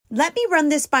"Let me run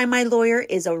this by my lawyer"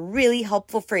 is a really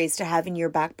helpful phrase to have in your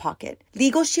back pocket.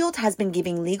 Legal Shield has been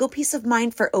giving legal peace of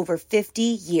mind for over 50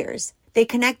 years. They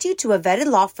connect you to a vetted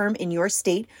law firm in your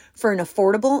state for an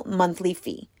affordable monthly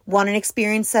fee. Want an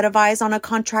experienced set of eyes on a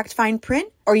contract fine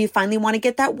print? Or you finally want to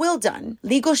get that will done?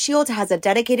 Legal Shield has a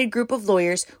dedicated group of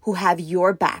lawyers who have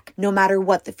your back, no matter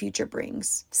what the future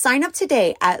brings. Sign up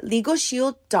today at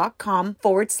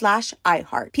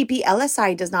LegalShield.com/iHeart.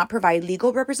 PPLSI does not provide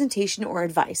legal representation or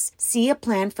advice. See a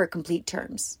plan for complete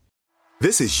terms.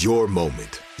 This is your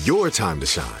moment, your time to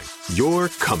shine, your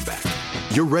comeback.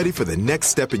 You're ready for the next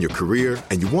step in your career,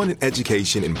 and you want an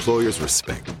education employers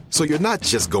respect. So you're not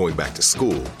just going back to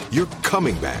school, you're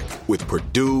coming back with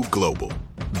Purdue Global.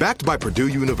 Backed by Purdue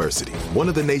University, one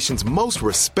of the nation's most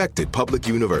respected public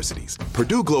universities,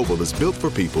 Purdue Global is built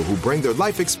for people who bring their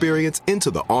life experience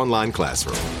into the online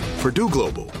classroom. Purdue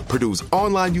Global, Purdue's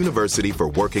online university for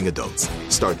working adults.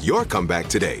 Start your comeback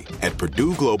today at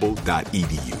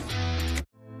purdueglobal.edu.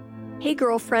 Hey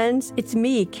girlfriends, it's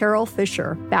me, Carol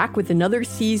Fisher, back with another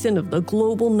season of the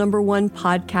global #1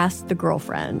 podcast, The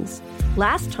Girlfriends.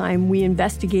 Last time, we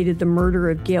investigated the murder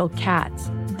of Gail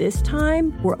Katz. This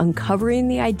time, we're uncovering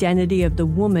the identity of the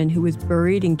woman who was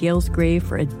buried in Gail's grave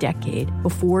for a decade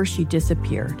before she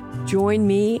disappeared. Join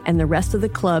me and the rest of the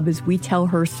club as we tell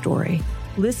her story.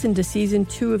 Listen to Season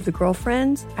 2 of The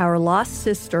Girlfriends, Our Lost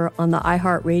Sister on the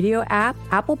iHeartRadio app,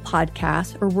 Apple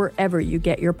Podcasts, or wherever you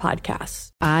get your podcasts.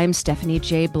 I'm Stephanie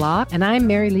J. Block. And I'm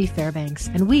Mary Lee Fairbanks.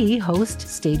 And we host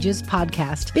Stages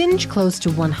Podcast. Binge close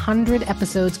to 100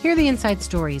 episodes. Hear the inside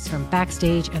stories from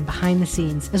backstage and behind the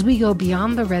scenes as we go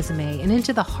beyond the resume and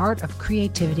into the heart of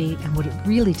creativity and what it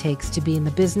really takes to be in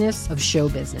the business of show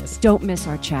business. Don't miss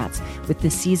our chats with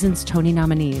this season's Tony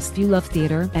nominees. If you love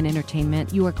theater and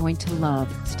entertainment, you are going to love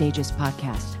Stages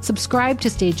Podcast. Subscribe to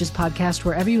Stages Podcast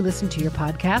wherever you listen to your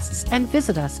podcasts and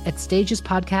visit us at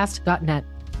stagespodcast.net.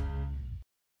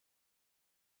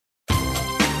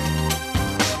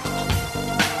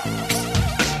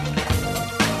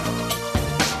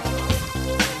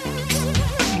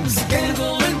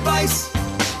 Scandal and vice,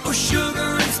 or sugar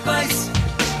and spice.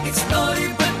 It's naughty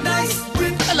but nice.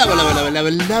 Hello.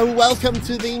 Welcome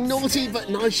to the Naughty But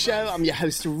Nice Show. I'm your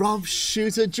host, Rob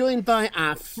Shooter, joined by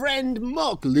our friend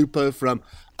Mark Lupo from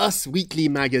Us Weekly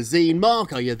Magazine.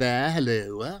 Mark, are you there?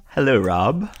 Hello. Hello,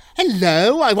 Rob.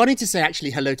 Hello. I wanted to say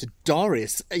actually hello to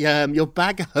Doris. You're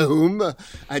back home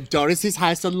at Doris's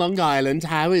house on Long Island.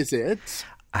 How is it?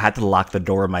 I had to lock the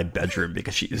door of my bedroom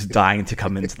because she was dying to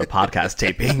come into the podcast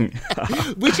taping.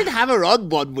 We should have her on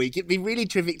one week. It'd be really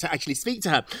terrific to actually speak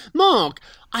to her. Mark,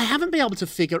 I haven't been able to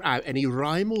figure out any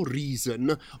rhyme or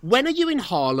reason. When are you in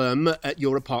Harlem at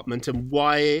your apartment, and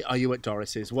why are you at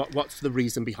Doris's? What's the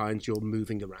reason behind your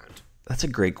moving around? That's a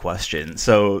great question.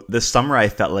 So this summer, I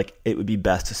felt like it would be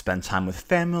best to spend time with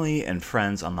family and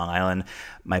friends on Long Island.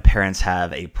 My parents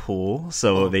have a pool,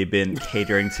 so they've been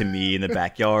catering to me in the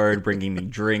backyard, bringing me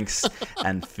drinks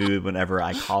and food whenever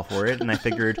I call for it. And I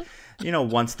figured,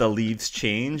 once the leaves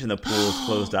change and the pool is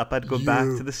closed up, I'd go back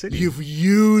to the city. You've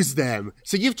used them.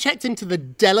 So you've checked into the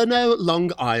Delano,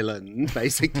 Long Island,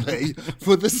 basically,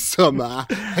 for the summer,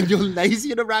 and you're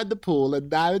lazying around the pool, and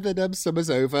now that summer's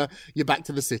over, you're back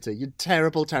to the city. You're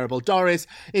terrible, terrible. Doris,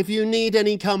 if you need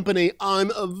any company,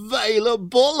 I'm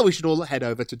available. We should all head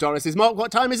over to Doris's. Mark,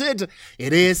 what time is it?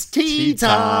 It is tea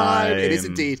time. It is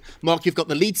indeed. Mark, you've got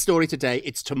the lead story today.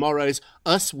 It's tomorrow's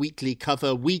Us Weekly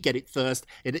cover. We get it first.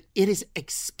 It is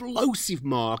explosive,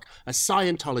 Mark. A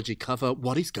Scientology cover.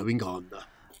 What is going on?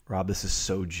 Rob, this is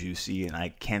so juicy, and I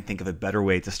can't think of a better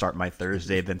way to start my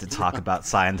Thursday than to talk about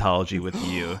Scientology with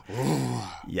you.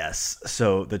 Yes,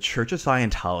 so the Church of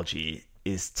Scientology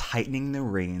is tightening the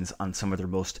reins on some of their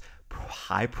most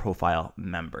high-profile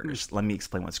members. Let me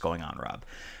explain what's going on, Rob.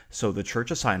 So the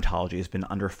Church of Scientology has been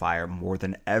under fire more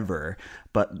than ever,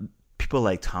 but people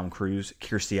like Tom Cruise,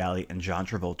 Kirstie Alley, and John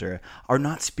Travolta are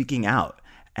not speaking out.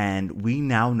 And we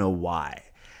now know why.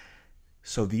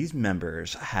 So these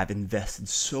members have invested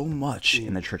so much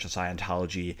in the Church of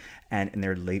Scientology and in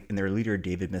their leader,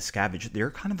 David Miscavige.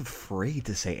 They're kind of afraid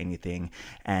to say anything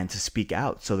and to speak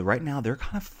out. So right now they're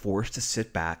kind of forced to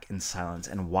sit back in silence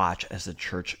and watch as the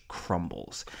church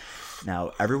crumbles.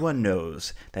 Now, everyone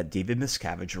knows that David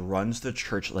Miscavige runs the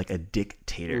church like a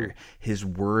dictator. His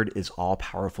word is all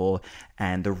powerful,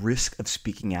 and the risk of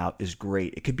speaking out is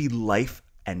great. It could be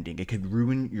life-ending. It could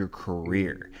ruin your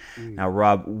career. Now,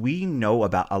 Rob, we know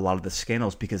about a lot of the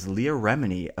scandals because Leah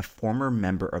Remini, a former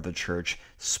member of the church,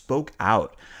 spoke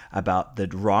out about the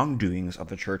wrongdoings of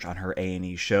the church on her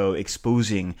A&E show,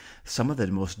 exposing some of the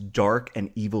most dark and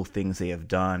evil things they have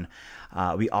done.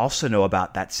 We also know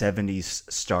about that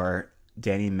 70s star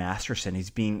Danny Masterson. He's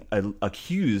being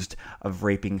accused of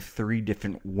raping 3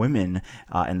 different women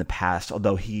in the past,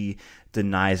 although he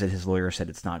denies it. His lawyer said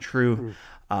it's not true.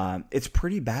 It's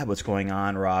pretty bad what's going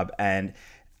on, Rob, and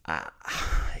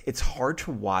it's hard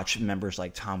to watch members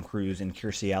like Tom Cruise and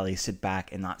Kirstie Alley sit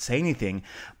back and not say anything,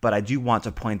 but I do want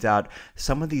to point out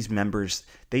some of these members,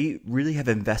 they really have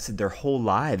invested their whole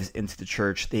lives into the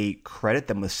church. They credit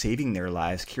them with saving their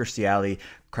lives. Kirstie Alley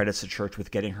credits the church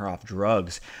with getting her off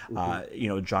drugs.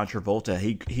 John Travolta,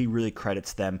 he really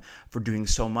credits them for doing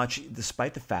so much,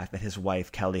 despite the fact that his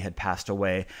wife Kelly had passed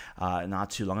away not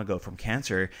too long ago from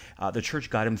cancer. The church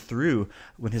got him through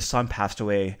when his son passed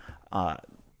away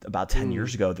about 10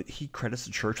 years ago, that he credits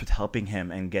the church with helping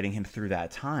him and getting him through that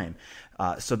time.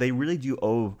 So they really do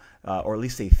owe, or at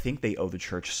least they think they owe the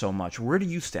church so much. Where do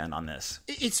you stand on this?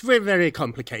 It's very, very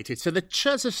complicated. So the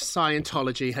Church of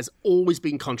Scientology has always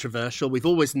been controversial. We've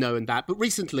always known that. But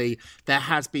recently there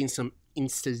has been some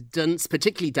incidents,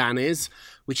 particularly Danny's,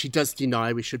 which he does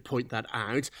deny, we should point that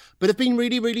out, but have been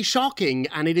really, really shocking.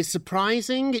 And it is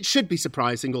surprising, it should be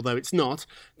surprising, although it's not,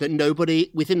 that nobody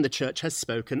within the church has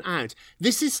spoken out.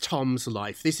 This is Tom's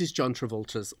life. This is John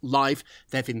Travolta's life.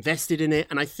 They've invested in it.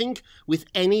 And I think with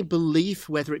any belief,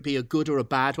 whether it be a good or a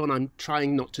bad one, I'm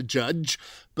trying not to judge,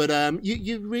 but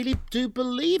you really do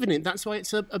believe in it. That's why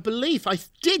it's a belief. I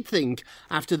did think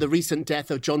after the recent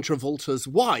death of John Travolta's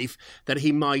wife that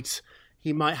he might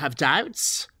have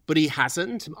doubts, but he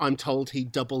hasn't. I'm told he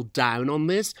doubled down on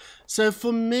this. So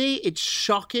for me, it's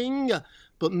shocking,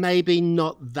 but maybe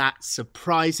not that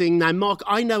surprising. Now, Mark,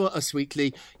 I know at Us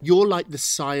Weekly, you're like the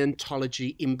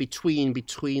Scientology in between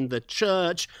the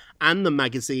church and the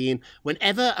magazine.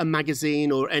 Whenever a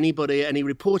magazine or any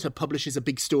reporter publishes a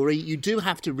big story, you do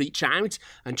have to reach out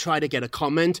and try to get a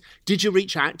comment. Did you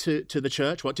reach out to the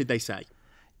church? What did they say?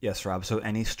 Yes, Rob. So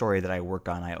any story that I work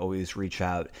on, I always reach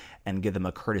out and give them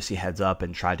a courtesy heads up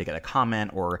and try to get a comment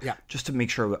or just to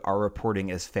make sure our reporting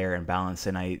is fair and balanced.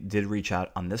 And I did reach out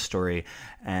on this story,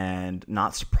 and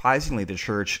not surprisingly, the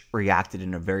church reacted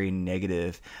in a very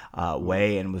negative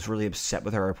way and was really upset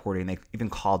with our reporting. They even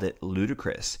called it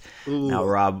ludicrous. Ooh. Now,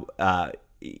 Rob,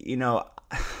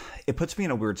 it puts me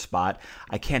in a weird spot.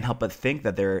 I can't help but think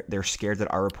that they're scared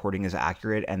that our reporting is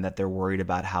accurate and that they're worried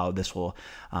about how this will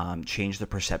change the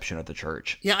perception of the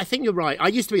church. Yeah, I think you're right. I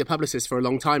used to be a publicist for a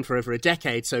long time, for over a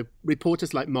decade, so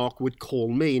reporters like Mark would call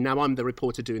me. Now I'm the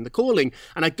reporter doing the calling.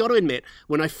 And I've got to admit,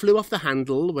 when I flew off the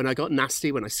handle, when I got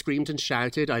nasty, when I screamed and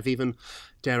shouted, I've even,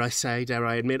 dare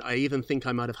I admit, I even think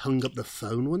I might have hung up the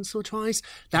phone once or twice.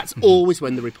 That's always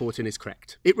when the reporting is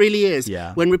correct. It really is.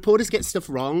 Yeah. When reporters get stuff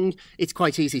wrong, it's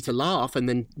quite easy to laugh and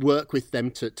then work with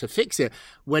them to fix it.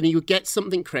 When you get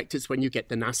something correct, it's when you get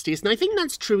the nastiest. And I think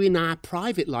that's true in our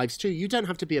private lives too. You don't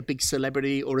have to be a big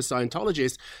celebrity or a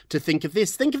Scientologist to think of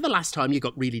this. Think of the last time you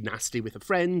got really nasty with a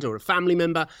friend or a family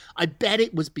member. I bet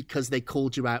it was because they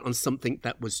called you out on something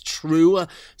that was true.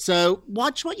 So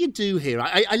watch what you do here.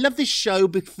 I love this show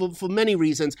for many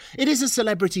reasons. It is a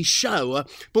celebrity show,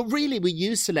 but really we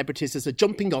use celebrities as a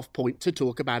jumping off point to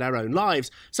talk about our own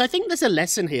lives. So I think there's a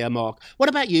lesson here, Mark. What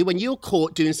about you? When you're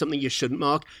caught doing something you shouldn't,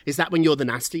 Mark, is that when you're the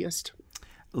nastiest?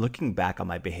 Looking back on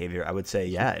my behavior, I would say,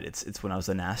 it's when I was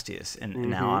the nastiest, and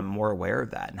now I'm more aware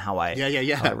of that and how I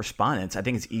respond. I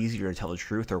think it's easier to tell the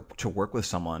truth or to work with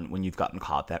someone when you've gotten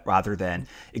caught, that rather than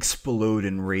explode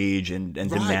in rage and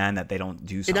demand that they don't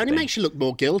do something. It only makes you look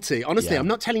more guilty. Honestly, I'm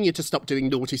not telling you to stop doing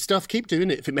naughty stuff. Keep doing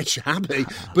it if it makes you happy.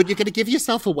 But you're going to give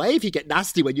yourself away if you get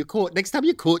nasty when you're caught. Next time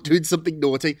you're caught doing something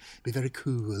naughty, be very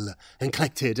cool and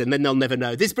collected, and then they'll never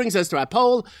know. This brings us to our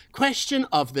poll. Question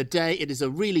of the day. It is a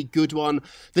really good one.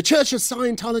 The Church of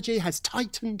Scientology has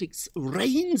tightened its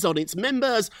reins on its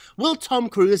members. Will Tom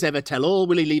Cruise ever tell all?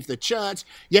 Will he leave the church?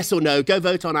 Yes or no? Go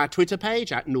vote on our Twitter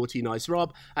page at Naughty Nice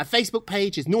Rob. Our Facebook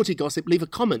page is Naughty Gossip. Leave a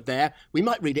comment there. We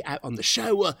might read it out on the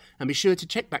show. And be sure to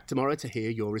check back tomorrow to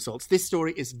hear your results. This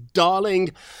story is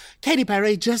darling. Katy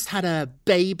Perry just had a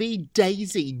baby,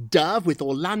 Daisy Dove, with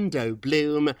Orlando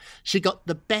Bloom. She got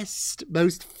the best,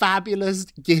 most fabulous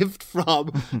gift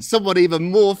from someone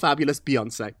even more fabulous,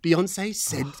 Beyonce. Beyonce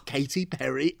sent Katy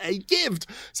Perry a gift.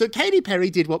 So Katy Perry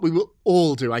did what we will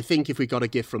all do, I think, if we got a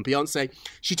gift from Beyonce.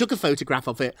 She took a photograph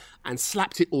of it and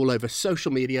slapped it all over social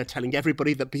media, telling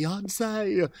everybody that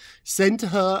Beyonce sent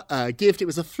her a gift. It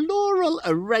was a floral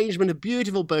arrangement, a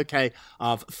beautiful bouquet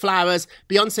of flowers.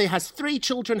 Beyonce has 3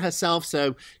 children herself,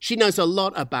 so she knows a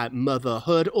lot about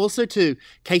motherhood. Also, too,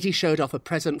 Katy showed off a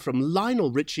present from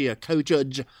Lionel Richie, a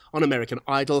co-judge on American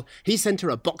Idol. He sent her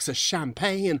a box of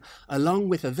champagne along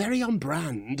with a very on-brand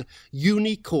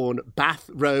unicorn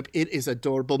bathrobe. It is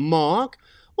adorable. Mark,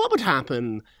 What would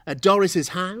happen at Doris's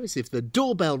house if the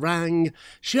doorbell rang,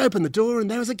 she opened the door and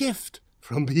there was a gift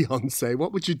from Beyonce?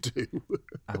 What would you do?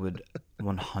 I would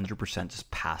 100% just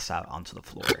pass out onto the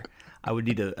floor. I would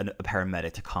need a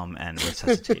paramedic to come and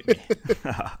resuscitate me.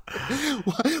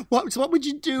 What would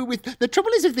you do with... The trouble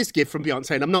is with this gift from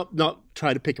Beyonce, and I'm not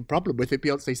trying to pick a problem with it,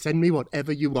 Beyonce, send me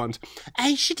whatever you want.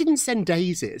 She didn't send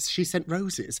daisies, she sent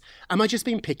roses. Am I just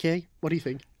being picky? What do you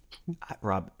think?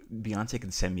 Rob, Beyonce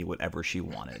can send me whatever she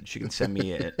wanted. She can send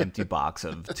me an empty box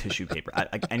of tissue paper.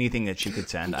 Anything that she could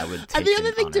send, I would take. And the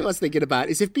other thing too I was thinking about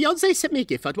is if Beyonce sent me a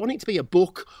gift, I'd want it to be a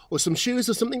book or some shoes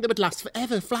or something that would last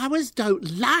forever. Flowers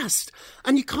don't last.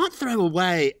 And you can't throw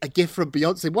away a gift from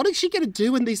Beyonce. What is she going to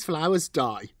do when these flowers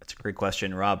die? That's a great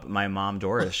question, Rob. My mom,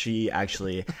 Doris, she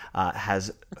actually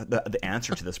has the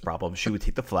answer to this problem. She would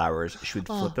take the flowers, she would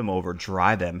flip them over,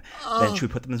 dry them, then she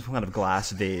would put them in some kind of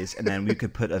glass vase, and then we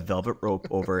could put a velvet rope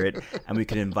over it, and we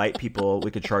could invite people. We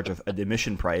could charge an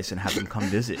admission price and have them come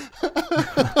visit.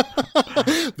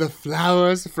 The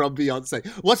flowers from Beyonce.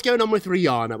 What's going on with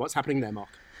Rihanna? What's happening there, Mark?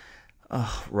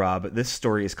 Rob, this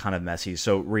story is kind of messy.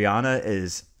 So Rihanna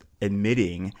is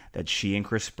admitting that she and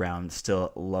Chris Brown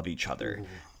still love each other. Ooh.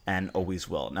 And always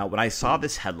will. Now, when I saw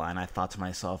this headline, I thought to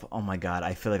myself, oh my God,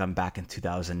 I feel like I'm back in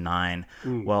 2009.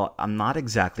 Well, I'm not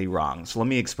exactly wrong. So let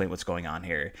me explain what's going on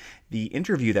here. The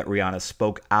interview that Rihanna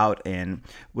spoke out in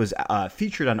was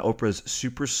featured on Oprah's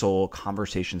Super Soul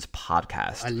Conversations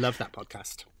podcast. I love that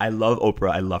podcast. I love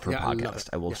Oprah. I love her podcast.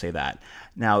 I will say that.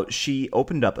 Now, she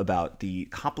opened up about the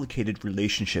complicated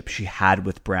relationship she had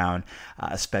with Brown,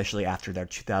 especially after their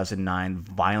 2009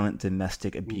 violent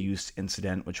domestic abuse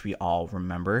incident, which we all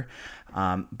remember.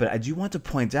 But I do want to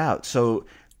point out, so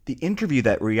the interview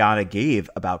that Rihanna gave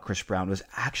about Chris Brown was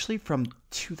actually from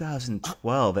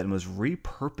 2012 and was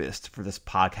repurposed for this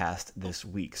podcast this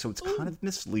week. So it's kind of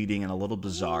misleading and a little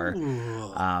bizarre.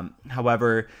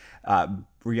 However,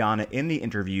 Rihanna in the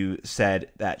interview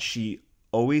said that she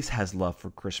always has love for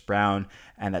Chris Brown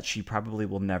and that she probably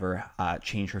will never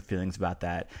change her feelings about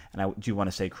that. And I do want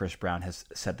to say Chris Brown has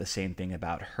said the same thing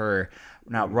about her.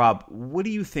 Now, Rob, what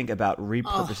do you think about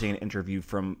repurposing an interview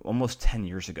from almost 10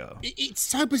 years ago? It's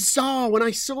so bizarre. When I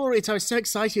saw it, I was so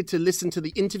excited to listen to the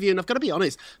interview. And I've got to be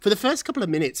honest, for the first couple of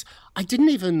minutes, I didn't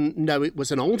even know it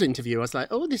was an old interview. I was like,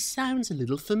 oh, this sounds a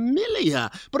little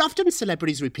familiar. But often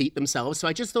celebrities repeat themselves. So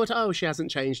I just thought, oh, she hasn't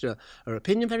changed her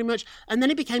opinion very much. And then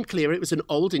it became clear it was an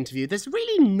old interview. There's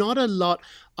really not a lot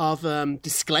of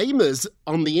disclaimers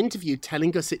on the interview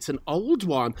telling us it's an old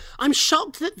one. I'm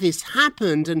shocked that this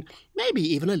happened and maybe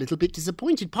even a little bit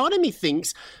disappointed. Part of me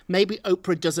thinks maybe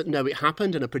Oprah doesn't know it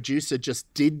happened and a producer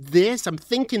just did this. I'm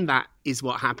thinking that is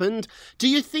what happened. Do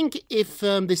you think if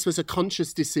this was a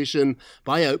conscious decision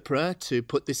by Oprah to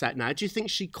put this out now, do you think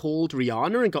she called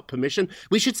Rihanna and got permission?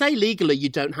 We should say legally you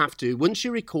don't have to. Once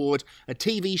you record a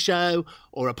TV show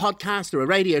or a podcast or a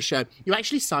radio show, you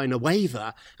actually sign a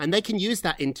waiver and they can use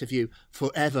that interview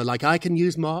forever. Like I can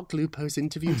use Mark Lupo's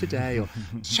interview today or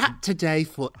Chat Today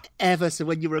forever. So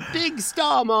when you're a big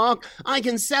star, Mark, I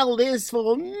can sell this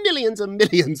for millions and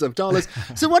millions of dollars.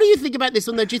 So what do you think about this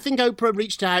one though? Do you think Oprah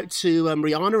reached out to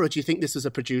Rihanna, or do you think this was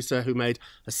a producer who made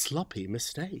a sloppy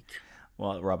mistake?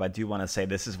 Well, Rob, I do want to say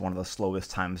this is one of the slowest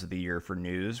times of the year for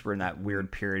news. We're in that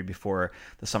weird period before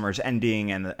the summer's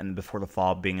ending and before the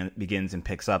fall begins and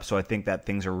picks up. So I think that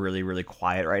things are really, really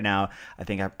quiet right now. I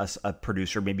think a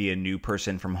producer, maybe a new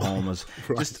person from home, was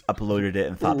just uploaded it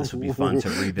and thought this would be fun to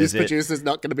revisit. This producer's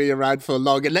not going to be around for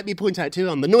long. And let me point out too,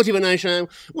 on the Naughty But Nice show,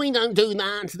 we don't do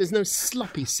that. There's no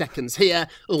sloppy seconds here.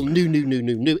 All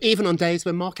new. Even on days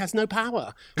when Mark has no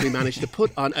power, we managed to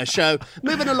put on a show.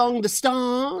 Moving along, the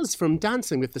stars from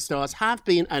Dancing with the Stars have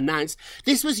been announced.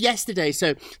 This was yesterday,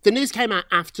 so the news came out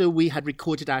after we had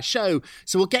recorded our show,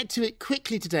 so we'll get to it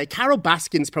quickly today. Carole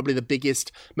Baskin's probably the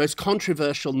biggest, most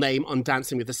controversial name on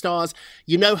Dancing with the Stars.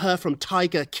 You know her from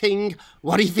Tiger King.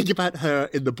 What do you think about her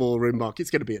in the ballroom, Mark? It's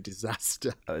going to be a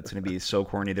disaster. It's going to be so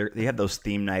corny. They have those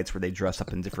theme nights where they dress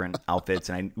up in different outfits,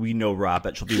 and we know, Rob,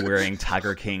 that she'll be wearing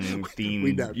Tiger King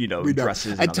themed,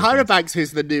 dresses. And Tyra Banks,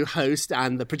 who's the new host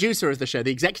and the producer of the show,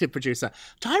 the executive producer,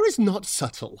 Tyra's not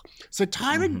subtle. So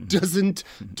Tyra doesn't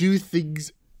do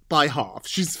things by half.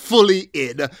 She's fully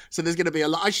in. So there's going to be a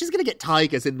lot. She's going to get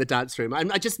tigers in the dance room.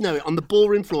 I just know it. On the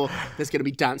ballroom floor, there's going to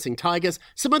be dancing tigers.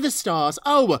 Some other stars.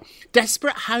 Oh,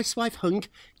 Desperate Housewife hunk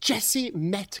Jesse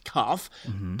Metcalfe.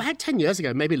 About 10 years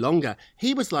ago, maybe longer,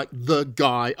 he was like the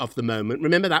guy of the moment.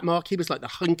 Remember that, Mark? He was like the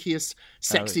hunkiest,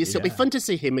 sexiest. So it'll be fun to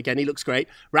see him again. He looks great.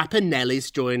 Rapper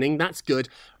Nelly's joining. That's good.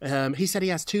 He said he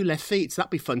has 2 left feet, so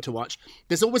that'd be fun to watch.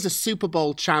 There's always a Super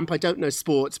Bowl champ. I don't know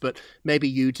sports, but maybe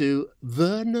you do.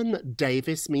 Vernon Vernon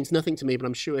Davis means nothing to me, but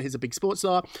I'm sure he's a big sports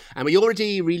star. And we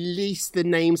already released the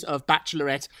names of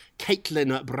Bachelorette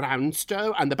Caitlin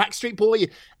Brownstow and the Backstreet Boy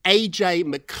AJ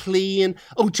McLean.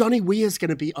 Oh, Johnny Weir's going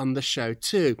to be on the show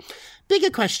too. Bigger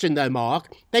question though,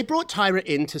 Mark. They brought Tyra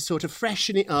in to sort of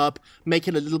freshen it up, make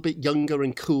it a little bit younger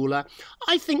and cooler.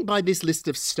 I think by this list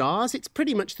of stars, it's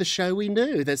pretty much the show we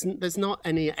knew. There's not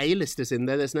any A-listers in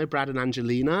there. There's no Brad and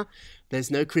Angelina.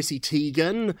 There's no Chrissy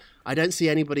Teigen. I don't see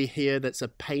anybody here that's a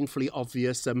painfully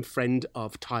obvious friend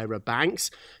of Tyra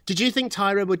Banks. Did you think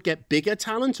Tyra would get bigger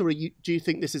talent, or do you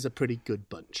think this is a pretty good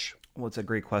bunch? Well, it's a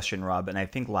great question, Rob. And I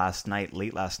think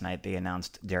late last night, they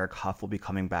announced Derek Hough will be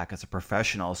coming back as a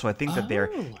professional. So I think that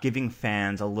they're giving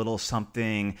fans a little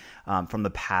something from the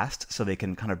past so they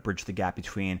can kind of bridge the gap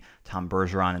between Tom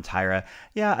Bergeron and Tyra.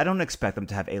 Yeah, I don't expect them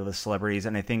to have A-list celebrities.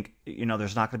 And I think,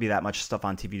 there's not going to be that much stuff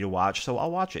on TV to watch. So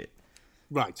I'll watch it.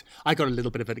 Right. I got a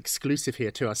little bit of an exclusive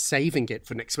here too. I was saving it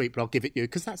for next week, but I'll give it you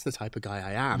because that's the type of guy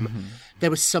I am. Mm-hmm. There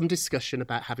was some discussion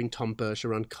about having Tom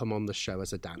Bergeron come on the show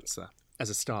as a dancer, as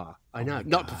a star. I know,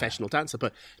 not a professional dancer,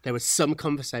 but there was some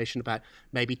conversation about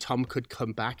maybe Tom could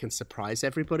come back and surprise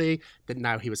everybody, that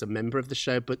now he was a member of the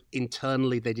show, but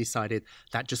internally they decided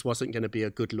that just wasn't going to be a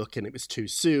good look and it was too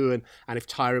soon. And if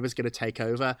Tyra was going to take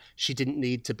over, she didn't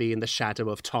need to be in the shadow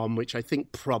of Tom, which I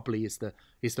think probably is the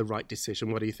right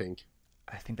decision. What do you think?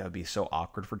 I think that would be so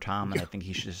awkward for Tom, and I think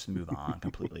he should just move on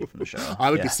completely from the show.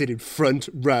 I would be sitting front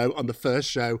row on the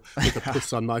first show with a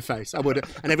puss on my face. I would,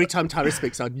 and every time Tyra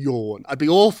speaks, I'd yawn. I'd be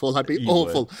awful.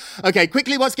 Okay,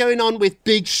 quickly, what's going on with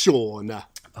Big Sean?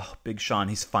 Oh, Big Sean,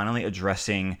 he's finally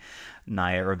addressing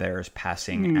Naya Rivera's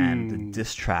passing and the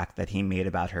diss track that he made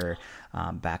about her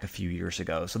back a few years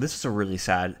ago. So this is a really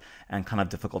sad and kind of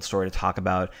difficult story to talk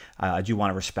about. I do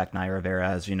want to respect Naya Rivera,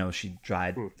 as you know, she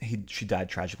died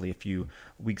tragically a few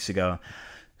weeks ago.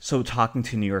 So talking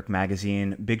to New York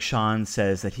Magazine, Big Sean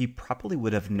says that he probably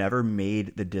would have never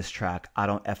made the diss track "I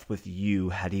Don't F With You"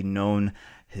 had he known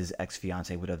his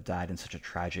ex-fiancée would have died in such a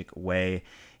tragic way.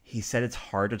 He said it's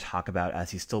hard to talk about as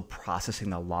he's still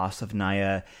processing the loss of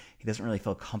Naya. He doesn't really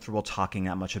feel comfortable talking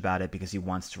that much about it because he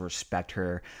wants to respect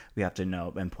her. We have to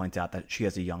know and point out that she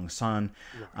has a young son.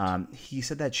 Right. He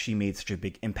said that she made such a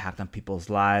big impact on people's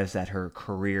lives, that her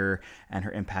career and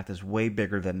her impact is way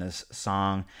bigger than this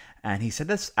song. And he said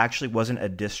this actually wasn't a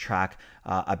diss track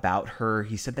about her.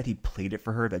 He said that he played it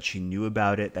for her, that she knew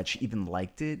about it, that she even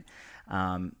liked it.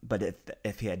 But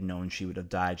if he had known she would have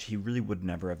died, he really would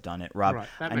never have done it. Rob,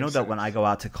 I know that when I go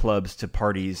out to clubs, to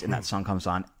parties, and that song comes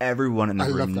on, everyone in the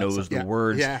room knows the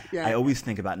words. Yeah. I always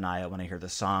think about Naya when I hear the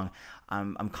song.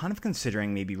 I'm kind of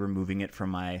considering maybe removing it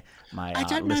from my I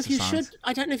don't know if you should.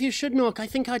 I don't know if you should, Nork. I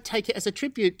think I'd take it as a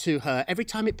tribute to her. Every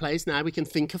time it plays now, we can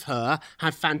think of her,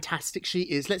 how fantastic she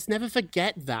is. Let's never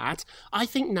forget that. I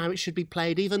think now it should be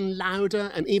played even louder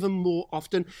and even more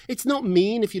often. It's not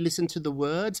mean if you listen to the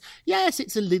words. Yes,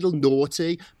 it's a little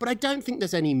naughty, but I don't think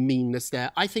there's any meanness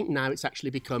there. I think now it's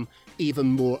actually become even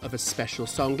more of a special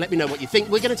song. Let me know what you think.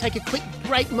 We're going to take a quick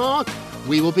break, Mark.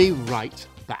 We will be right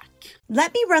back.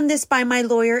 "Let me run this by my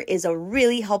lawyer" is a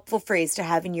really helpful phrase to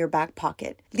have in your back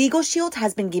pocket. Legal Shield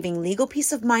has been giving legal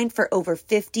peace of mind for over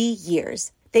 50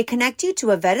 years. They connect you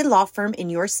to a vetted law firm in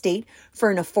your state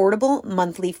for an affordable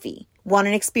monthly fee. Want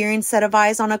an experienced set of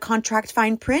eyes on a contract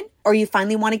fine print? Or you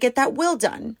finally want to get that will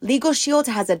done? Legal Shield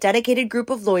has a dedicated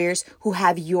group of lawyers who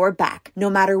have your back, no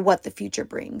matter what the future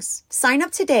brings. Sign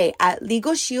up today at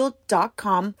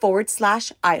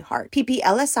LegalShield.com/iHeart.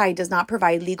 PPLSI does not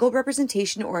provide legal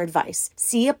representation or advice.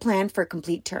 See a plan for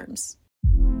complete terms.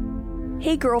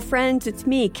 Hey girlfriends, it's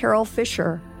me, Carol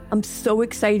Fisher. I'm so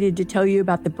excited to tell you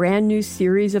about the brand new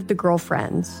series of The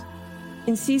Girlfriends.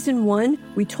 In season 1,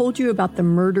 we told you about the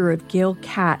murder of Gail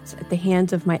Katz at the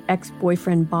hands of my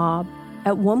ex-boyfriend Bob.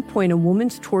 At one point, a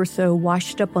woman's torso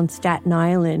washed up on Staten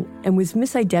Island and was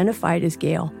misidentified as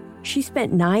Gail. She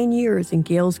spent 9 years in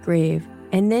Gail's grave,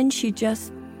 and then she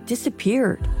just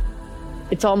disappeared.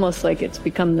 It's almost like it's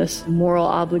become this moral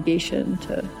obligation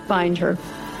to find her.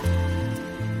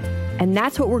 And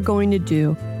that's what we're going to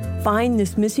do. Find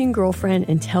this missing girlfriend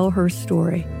and tell her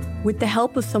story. With the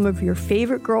help of some of your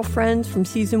favorite girlfriends from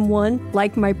season 1,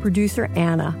 like my producer,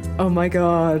 Anna. Oh my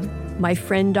God. My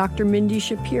friend, Dr. Mindy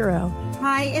Shapiro.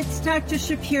 Hi, it's Dr.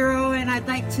 Shapiro, and I'd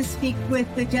like to speak with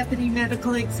the deputy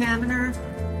medical examiner.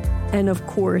 And of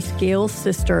course, Gail's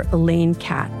sister, Elaine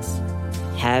Katz.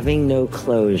 Having no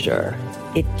closure,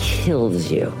 it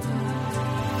kills you.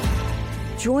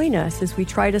 Join us as we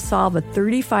try to solve a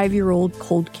 35-year-old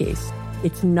cold case.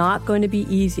 It's not going to be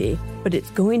easy, but it's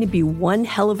going to be one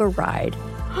hell of a ride.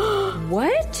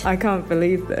 What? I can't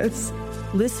believe this.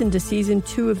 Listen to Season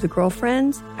 2 of The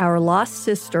Girlfriends, Our Lost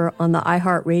Sister on the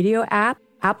iHeartRadio app,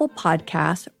 Apple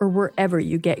Podcasts, or wherever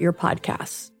you get your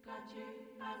podcasts.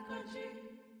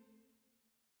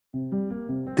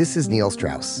 This is Neil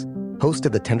Strauss, host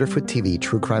of the Tenderfoot TV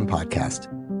True Crime Podcast,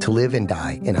 To Live and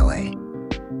Die in LA.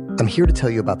 I'm here to tell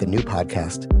you about the new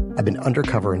podcast I've been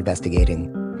undercover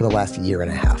investigating for the last year and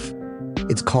a half.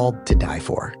 It's called To Die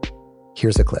For.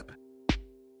 Here's a clip.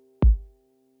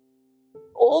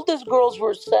 All these girls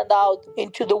were sent out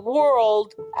into the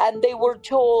world and they were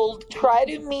told, try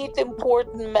to meet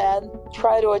important men,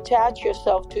 try to attach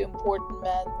yourself to important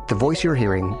men. The voice you're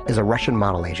hearing is a Russian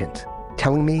model agent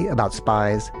telling me about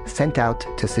spies sent out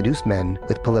to seduce men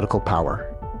with political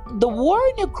power. The war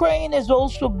in Ukraine is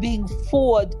also being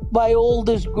fought by all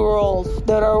these girls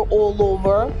that are all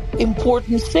over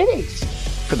important cities.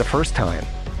 For the first time,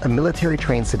 a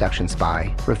military-trained seduction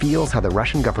spy reveals how the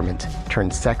Russian government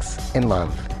turned sex and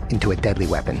love into a deadly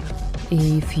weapon.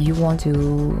 If you want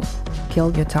to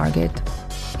kill your target,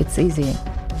 it's easy.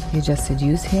 You just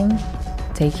seduce him,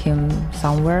 take him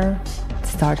somewhere,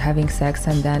 start having sex,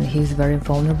 and then he's very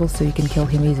vulnerable, so you can kill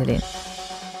him easily.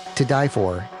 To Die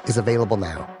For is available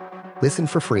now. Listen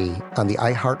for free on the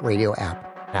iHeartRadio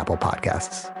app, Apple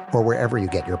Podcasts, or wherever you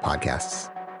get your podcasts.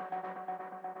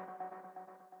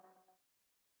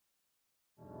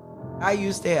 I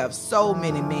used to have so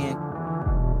many men.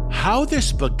 How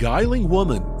this beguiling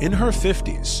woman in her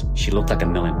 50s, she looked like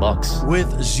 $1 million,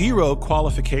 with zero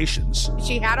qualifications,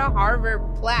 she had a Harvard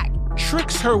plaque,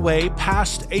 tricks her way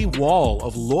past a wall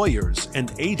of lawyers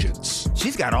and agents.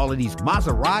 She's got all of these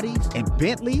Maseratis and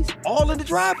Bentleys all in the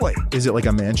driveway. Is it like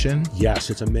a mansion?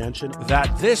 Yes, it's a mansion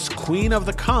that this queen of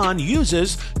the con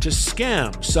uses to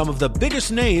scam some of the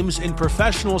biggest names in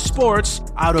professional sports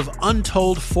out of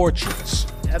untold fortunes.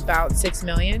 About $6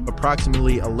 million.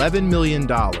 Approximately $11 million.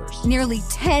 Nearly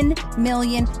 $10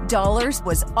 million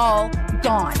was all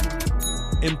gone.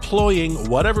 Employing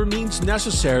whatever means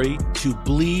necessary to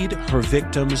bleed her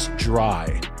victims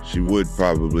dry. She would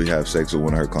probably have sex with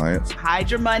one of her clients. Hide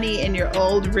your money in your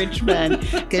old rich man,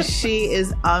 because she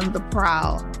is on the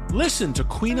prowl. Listen to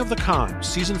Queen of the Con,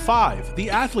 Season 5, The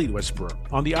Athlete Whisperer,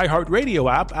 on the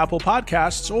iHeartRadio app, Apple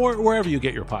Podcasts, or wherever you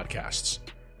get your podcasts.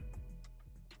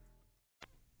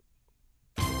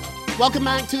 Welcome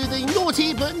back to the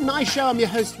Naughty But Nice Show. I'm your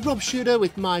host, Rob Shooter,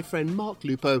 with my friend Mark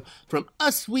Lupo from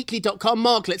usweekly.com.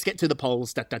 Mark, let's get to the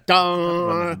polls. Da, da,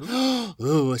 da.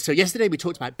 Oh, so yesterday we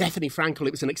talked about Bethany Frankel.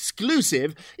 It was an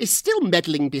exclusive. Is still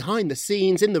meddling behind the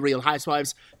scenes in The Real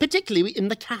Housewives, particularly in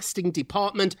the casting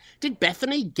department. Did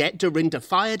Bethany get Dorinda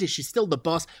fired? Is she still the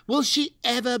boss? Will she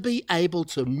ever be able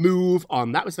to move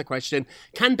on? That was the question.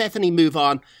 Can Bethany move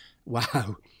on?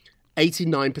 Wow.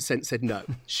 89% said no.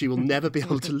 She will never be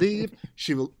able to leave.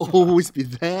 She will always be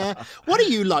there. What are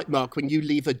you like, Mark, when you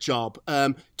leave a job?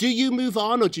 Do you move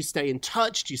on or do you stay in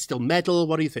touch? Do you still meddle?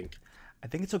 What do you think? I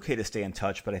think it's okay to stay in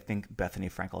touch, but I think Bethany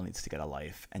Frankel needs to get a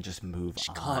life and just move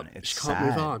on. She can't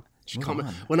move on. She can't.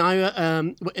 When I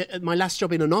at my last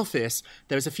job in an office,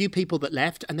 there was a few people that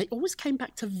left, and they always came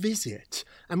back to visit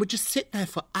and would just sit there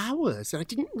for hours. And I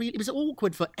didn't really. It was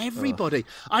awkward for everybody.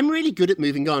 Ugh. I'm really good at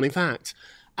moving on. In fact,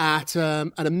 at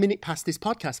a minute past this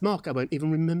podcast, Mark, I won't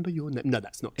even remember your name. No,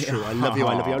 that's not true. I love you.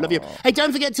 I love you. I love you. Hey,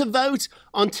 don't forget to vote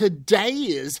on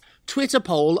today's Twitter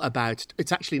poll about.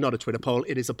 It's actually not a Twitter poll.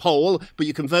 It is a poll, but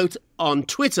you can vote on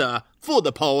Twitter for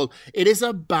the poll. It is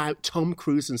about Tom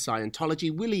Cruise and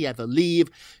Scientology. Will he ever leave?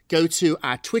 Go to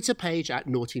our Twitter page at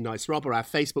Naughty Nice Rob or our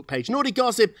Facebook page, Naughty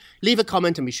Gossip. Leave a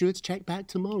comment and be sure to check back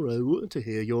tomorrow to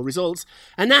hear your results.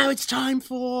 And now it's time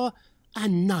for our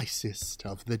nicest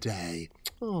of the day.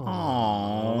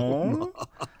 Aww.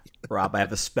 Rob, I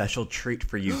have a special treat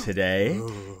for you today.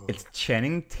 It's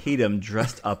Channing Tatum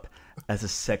dressed up as a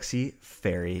sexy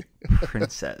fairy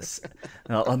princess.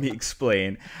 Now, let me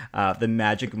explain. The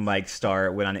Magic Mike star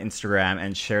went on Instagram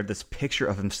and shared this picture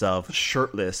of himself,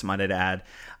 shirtless, might I add,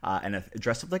 and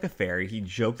dressed up like a fairy. He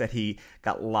joked that he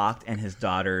got locked in his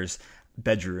daughter's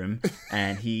bedroom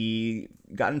and he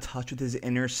got in touch with his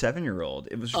inner 7-year-old.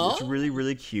 It's really,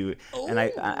 really cute. And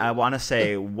I want to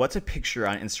say, what's a picture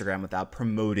on Instagram without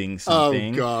promoting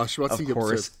something? Oh gosh, what's he up to? Of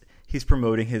course, he's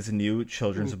promoting his new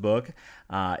children's book.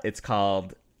 It's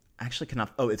called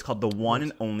The One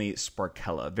and Only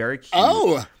Sparkella. Very cute.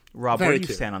 Oh, Rob, where do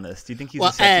you stand on this? Do you think he's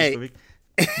a sexy movie?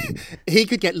 he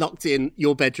could get locked in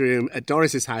your bedroom at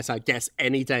Doris's house, I guess,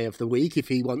 any day of the week if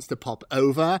he wants to pop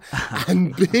over.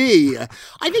 And B,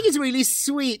 I think it's really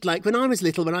sweet. Like when I was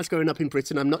little, when I was growing up in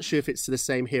Britain, I'm not sure if it's the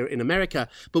same here in America,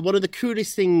 but one of the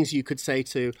coolest things you could say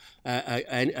to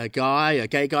a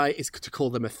gay guy, is to call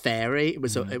them a fairy. It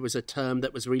was a term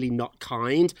that was really not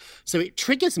kind. So it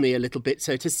triggers me a little bit.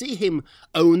 So to see him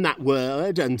own that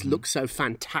word and look so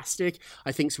fantastic,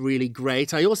 I think is really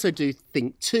great. I also do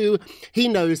think too, he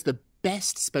knows the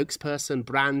best spokesperson,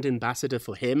 brand ambassador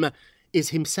for him is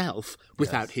himself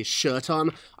without his shirt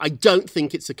on. I don't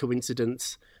think it's a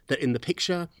coincidence that in the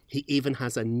picture, he even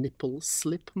has a nipple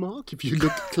slip mark. If you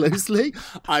look closely,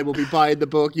 I will be buying the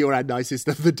book, You're Our Nicest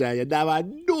of the Day. And now our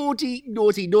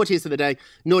naughtiest of the day,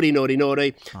 naughty.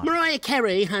 Mariah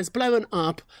Carey has blown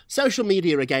up social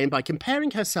media again by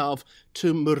comparing herself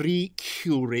to Marie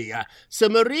Curie. So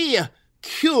Marie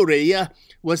Curie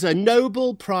was a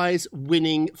Nobel Prize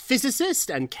winning physicist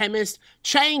and chemist,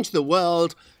 changed the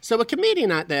world. So a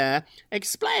comedian out there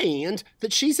explained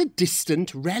that she's a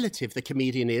distant relative, the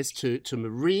comedian is, to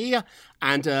Marie.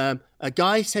 And a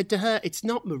guy said to her, it's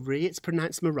not Marie, it's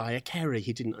pronounced Mariah Carey.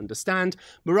 He didn't understand.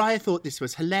 Mariah thought this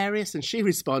was hilarious, and she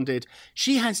responded,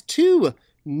 she has 2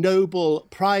 Nobel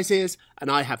Prizes, and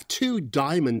I have 2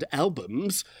 diamond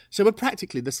albums, so we're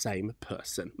practically the same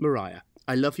person. Mariah,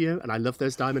 I love you, and I love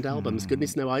those diamond albums.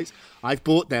 Goodness knows, I've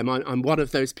bought them. I'm one of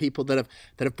those people that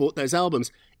have bought those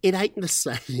albums. It ain't the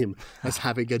same as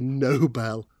having a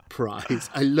Nobel Prize.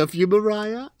 I love you,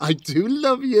 Mariah. I do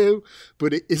love you,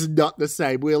 but it is not the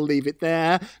same. We'll leave it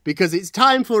there because it's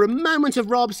time for a moment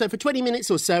of Rob. So for 20 minutes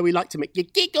or so, we like to make you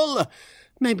giggle,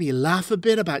 maybe laugh a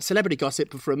bit about celebrity gossip,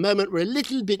 but for a moment, we're a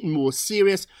little bit more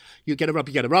serious. You get a rub.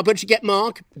 What you get,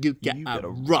 Mark? You get a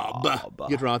rub.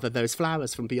 You'd rather those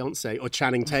flowers from Beyonce or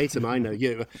Channing Tatum, I know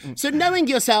you. So knowing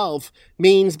yourself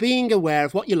means being aware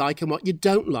of what you like and what you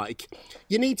don't like.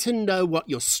 You need to know what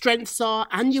your strengths are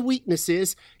and your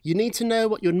weaknesses. You need to know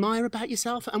what you admire about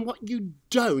yourself and what you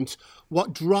don't,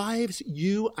 what drives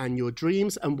you and your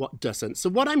dreams and what doesn't.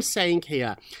 So what I'm saying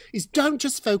here is don't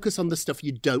just focus on the stuff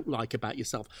you don't like about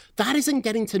yourself. That isn't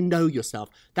getting to know yourself.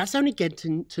 That's only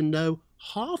getting to know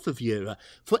half of you.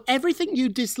 For everything you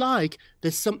dislike,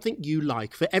 there's something you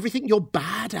like. For everything you're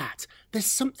bad at, there's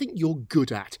something you're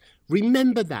good at.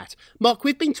 Remember that. Mark,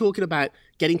 we've been talking about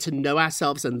getting to know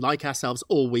ourselves and like ourselves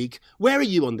all week. Where are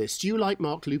you on this? Do you like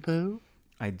Mark Lupo?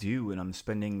 I do, and I'm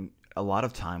spending a lot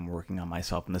of time working on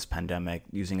myself in this pandemic,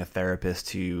 using a therapist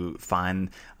to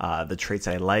find the traits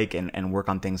I like and work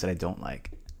on things that I don't like.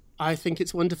 I think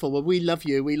it's wonderful. Well, we love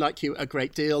you. We like you a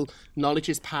great deal. Knowledge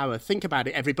is power. Think about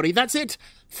it, everybody. That's it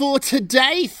for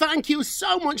today. Thank you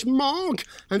so much, Mark.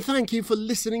 And thank you for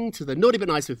listening to the Naughty But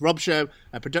Nice with Rob show,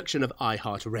 a production of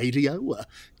iHeartRadio.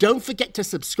 Don't forget to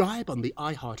subscribe on the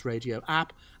iHeartRadio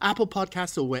app, Apple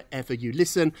Podcasts, or wherever you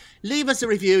listen. Leave us a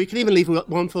review. You can even leave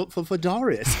one for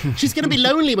Doris. She's going to be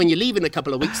lonely when you leave in a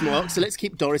couple of weeks, Mark, so let's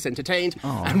keep Doris entertained.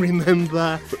 Aww. And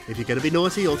remember, if you're going to be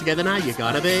naughty all together now, you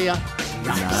got to be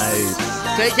nice.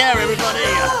 Take care, everybody.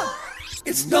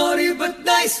 It's Naughty But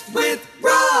Nice with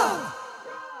Rob.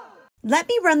 Let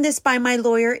me run this by my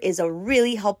lawyer is a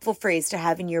really helpful phrase to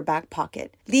have in your back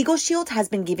pocket. Legal Shield has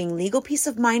been giving legal peace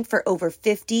of mind for over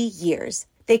 50 years.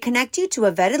 They connect you to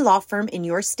a vetted law firm in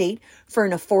your state for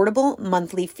an affordable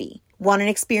monthly fee. Want an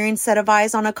experienced set of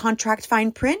eyes on a contract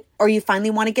fine print? Or you finally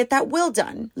want to get that will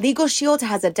done? Legal Shield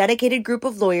has a dedicated group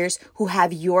of lawyers who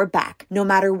have your back, no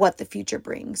matter what the future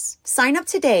brings. Sign up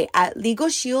today at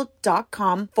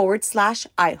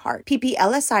LegalShield.com/iHeart.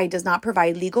 PPLSI does not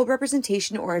provide legal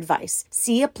representation or advice.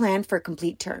 See a plan for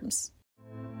complete terms.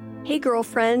 Hey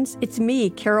girlfriends, it's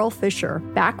me, Carol Fisher,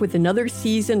 back with another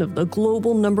season of the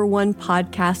global #1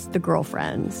 podcast, The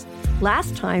Girlfriends.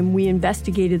 Last time, we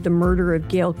investigated the murder of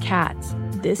Gail Katz.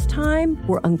 This time,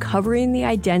 we're uncovering the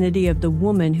identity of the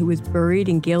woman who was buried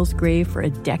in Gail's grave for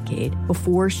a decade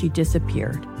before she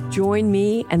disappeared. Join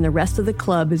me and the rest of the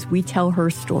club as we tell her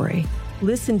story.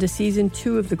 Listen to Season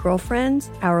 2 of The Girlfriends,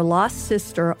 Our Lost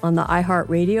Sister on the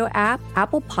iHeartRadio app,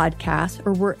 Apple Podcasts,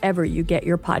 or wherever you get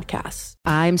your podcasts.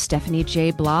 I'm Stephanie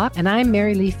J. Block. And I'm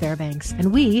Mary Lee Fairbanks.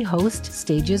 And we host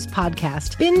Stages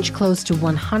Podcast. Binge close to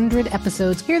 100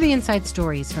 episodes. Hear the inside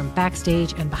stories from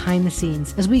backstage and behind the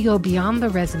scenes as we go beyond the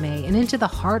resume and into the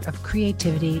heart of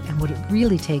creativity and what it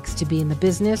really takes to be in the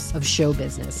business of show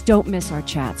business. Don't miss our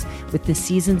chats with this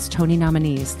season's Tony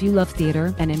nominees. If you love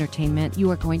theater and entertainment,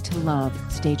 you are going to love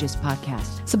Stages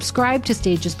Podcast. Subscribe to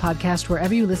Stages Podcast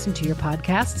wherever you listen to your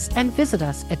podcasts and visit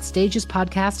us at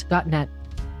stagespodcast.net.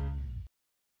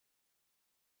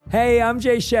 Hey, I'm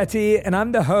Jay Shetty, and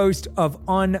I'm the host of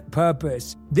On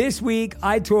Purpose. This week,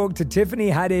 I talked to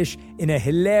Tiffany Haddish in a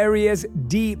hilarious,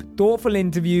 deep, thoughtful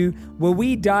interview where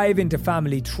we dive into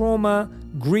family trauma,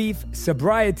 grief,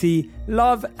 sobriety,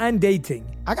 love, and dating.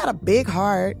 I got a big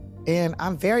heart, and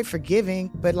I'm very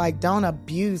forgiving, but don't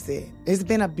abuse it. It's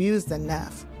been abused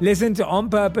enough. Listen to On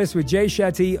Purpose with Jay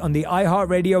Shetty on the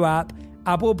iHeartRadio app,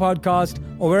 Apple Podcast,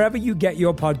 or wherever you get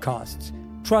your podcasts.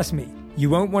 Trust me, you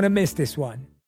won't want to miss this one.